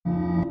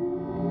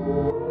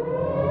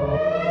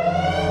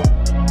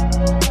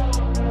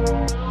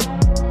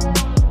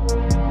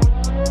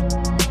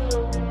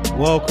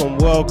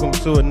Welcome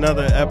to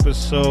another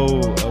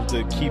episode of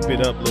the Keep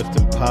It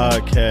Uplifting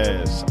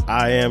podcast.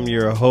 I am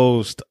your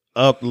host,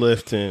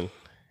 Uplifting,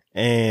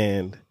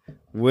 and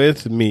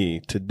with me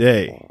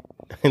today,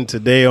 and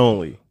today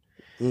only,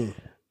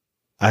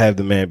 I have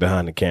the man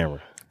behind the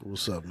camera.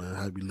 What's up, man?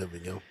 How you be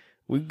living, yo?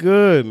 We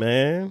good,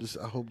 man.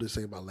 I hope this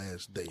ain't my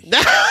last day.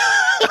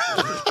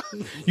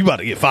 You about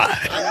to get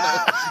fired.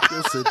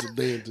 I said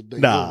today and today.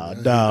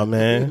 Nah,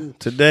 man.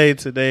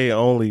 Today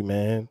only,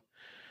 man.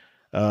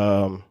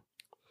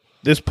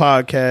 This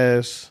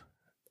podcast,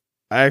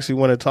 I actually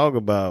want to talk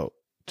about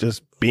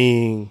just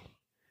being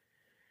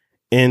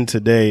in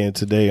today and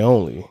today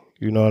only.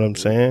 You know what I'm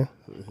saying?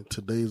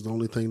 Today's the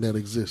only thing that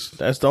exists.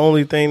 That's the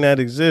only thing that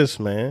exists,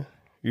 man.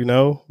 You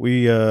know,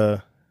 we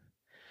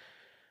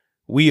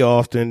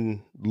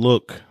often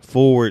look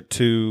forward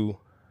to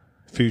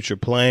future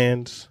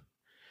plans.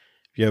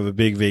 If you have a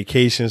big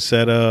vacation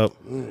set up,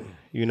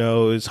 you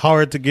know, it's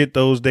hard to get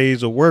those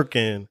days of work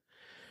in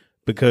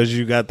because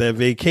you got that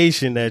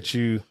vacation that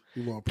you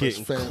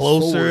getting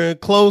closer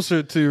and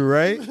closer to,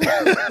 right?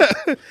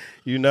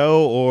 You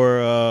know,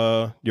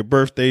 or your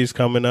birthday's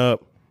coming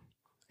up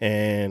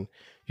and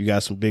you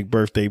got some big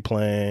birthday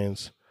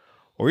plans,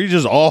 or you're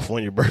just off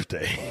on your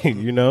birthday,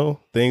 you know,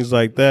 things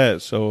like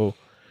that. So,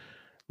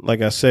 like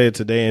I said,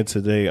 today and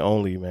today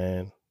only,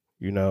 man,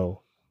 you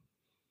know,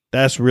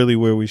 that's really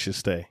where we should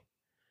stay.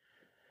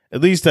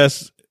 At least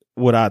that's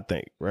what I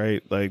think,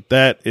 right? Like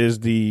that is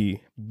the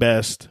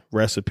best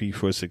recipe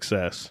for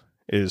success,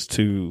 is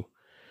to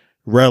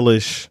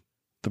relish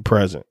the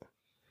present.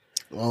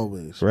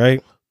 Always.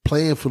 Right?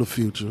 Plan for the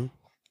future.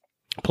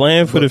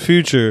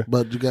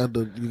 But you got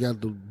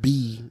to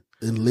be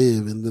and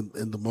live in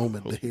the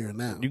moment, the here and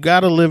now. You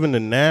got to live in the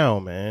now,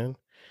 man.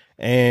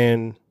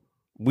 And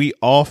we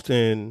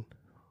often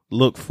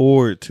look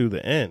forward to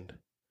the end.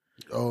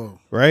 Oh.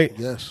 Right?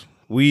 Yes.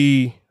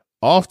 We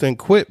often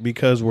quit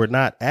because we're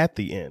not at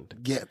the end.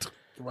 Yet.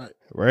 Right.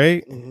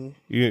 Right?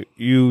 Mm-hmm.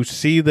 You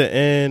see the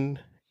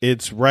end.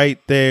 It's right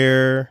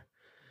there.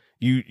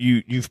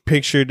 You've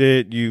pictured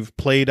it. You've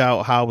played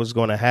out how it's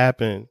going to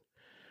happen.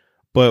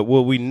 But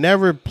what we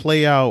never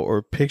play out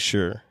or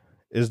picture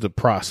is the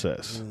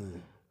process.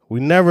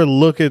 We never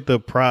look at the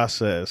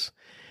process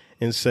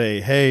and say,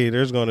 hey,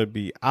 there's going to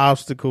be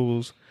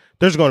obstacles.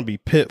 There's going to be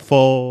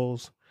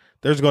pitfalls.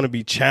 There's going to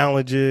be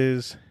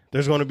challenges.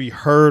 There's going to be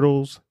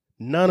hurdles.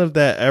 None of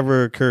that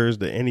ever occurs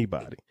to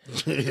anybody.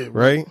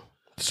 Right?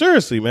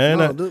 Seriously, man.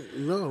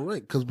 No,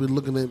 right. Because we're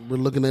looking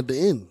at the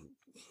end.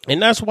 And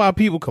that's why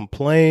people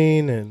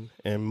complain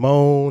and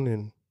moan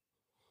and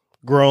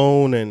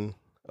groan, and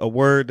a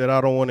word that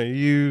I don't want to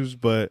use,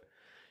 but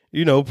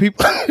you know,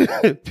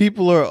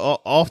 people are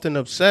often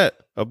upset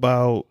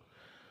about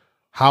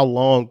how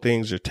long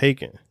things are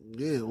taking.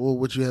 Yeah, or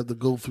what you have to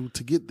go through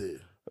to get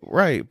there.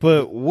 Right,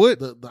 but what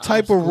the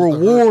type of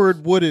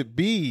reward would it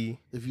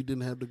be if you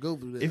didn't have to go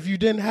through that? If you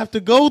didn't have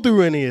to go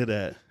through any of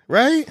that,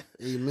 right?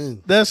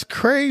 Amen. That's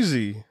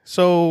crazy.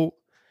 So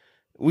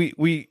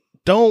we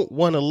don't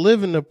want to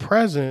live in the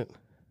present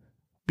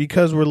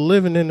because we're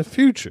living in the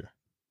future.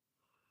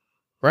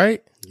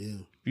 Right? Yeah.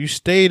 If you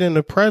stayed in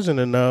the present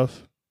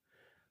enough,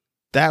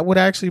 that would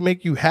actually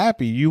make you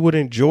happy. You would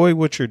enjoy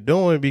what you're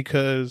doing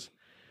because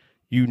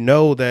you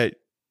know that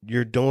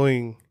you're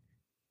doing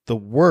the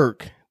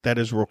work that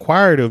is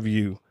required of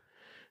you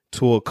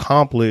to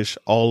accomplish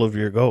all of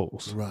your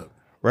goals. Right.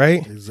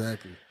 Right?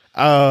 Exactly.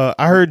 I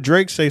heard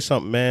Drake say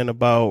something, man,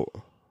 about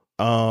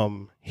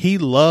he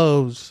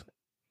loves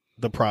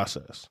the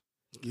process.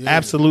 Yeah.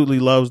 Absolutely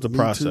loves the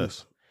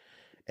process. Too.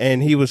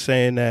 And he was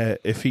saying that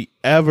if he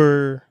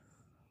ever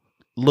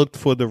looked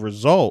for the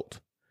result,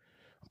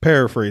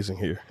 paraphrasing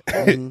here,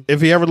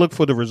 if he ever looked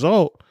for the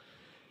result,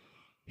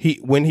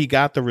 when he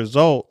got the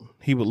result,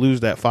 he would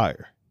lose that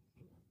fire.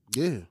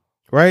 Yeah.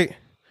 Right?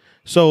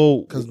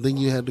 So because then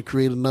you had to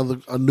create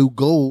a new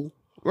goal.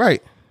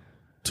 Right.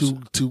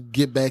 To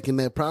get back in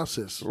that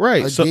process.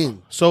 Right.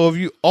 Again. So if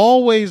you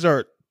always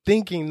are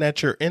thinking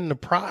that you're in the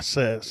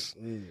process,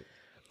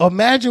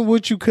 imagine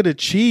what you could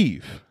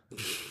achieve.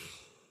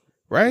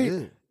 Right?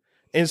 Yeah.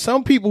 And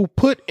some people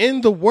put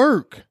in the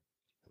work,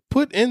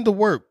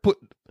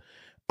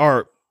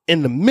 are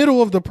in the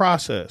middle of the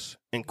process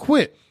and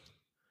quit.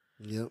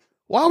 Yep.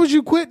 Why would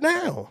you quit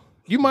now?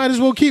 You might as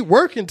well keep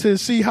working to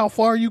see how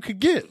far you could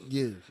get.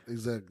 Yeah,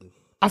 exactly.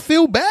 I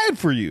feel bad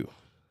for you.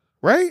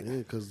 Right? Yeah,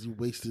 because you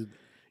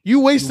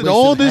wasted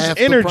all this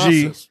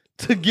energy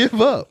to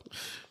give up.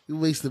 You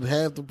wasted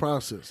half the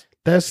process.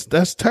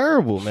 That's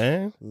terrible,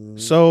 man. Mm-hmm.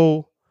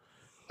 So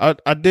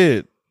I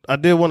did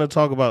want to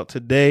talk about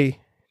today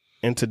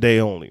and today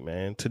only,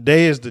 man.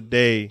 Today is the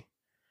day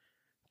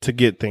to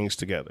get things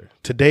together.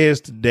 Today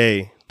is the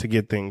day to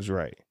get things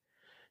right.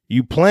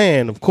 You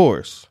plan, of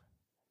course,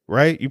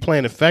 right? You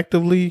plan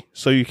effectively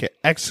so you can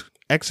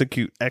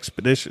execute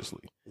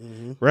expeditiously,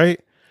 right?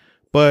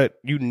 But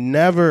you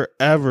never,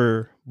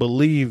 ever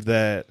believe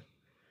that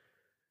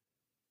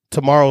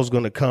tomorrow's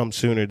going to come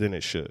sooner than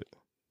it should.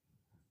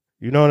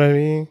 You know what I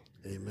mean?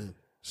 Amen.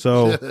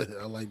 So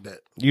I like that.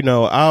 You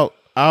know,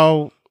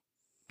 I'll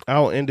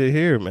I'll end it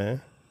here,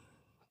 man.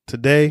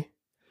 Today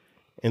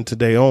and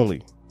today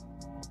only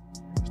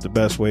is the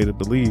best way to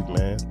believe,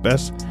 man.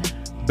 Best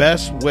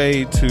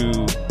way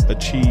to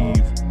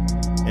achieve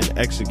and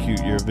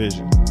execute your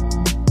vision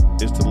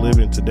is to live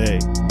in today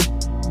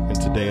and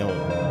today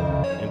only.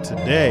 And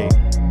today,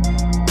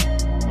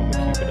 I'm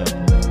gonna keep it up.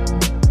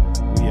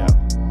 We out.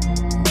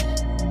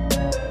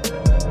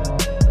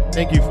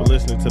 Thank you for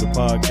listening to the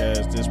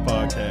podcast. This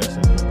podcast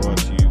has been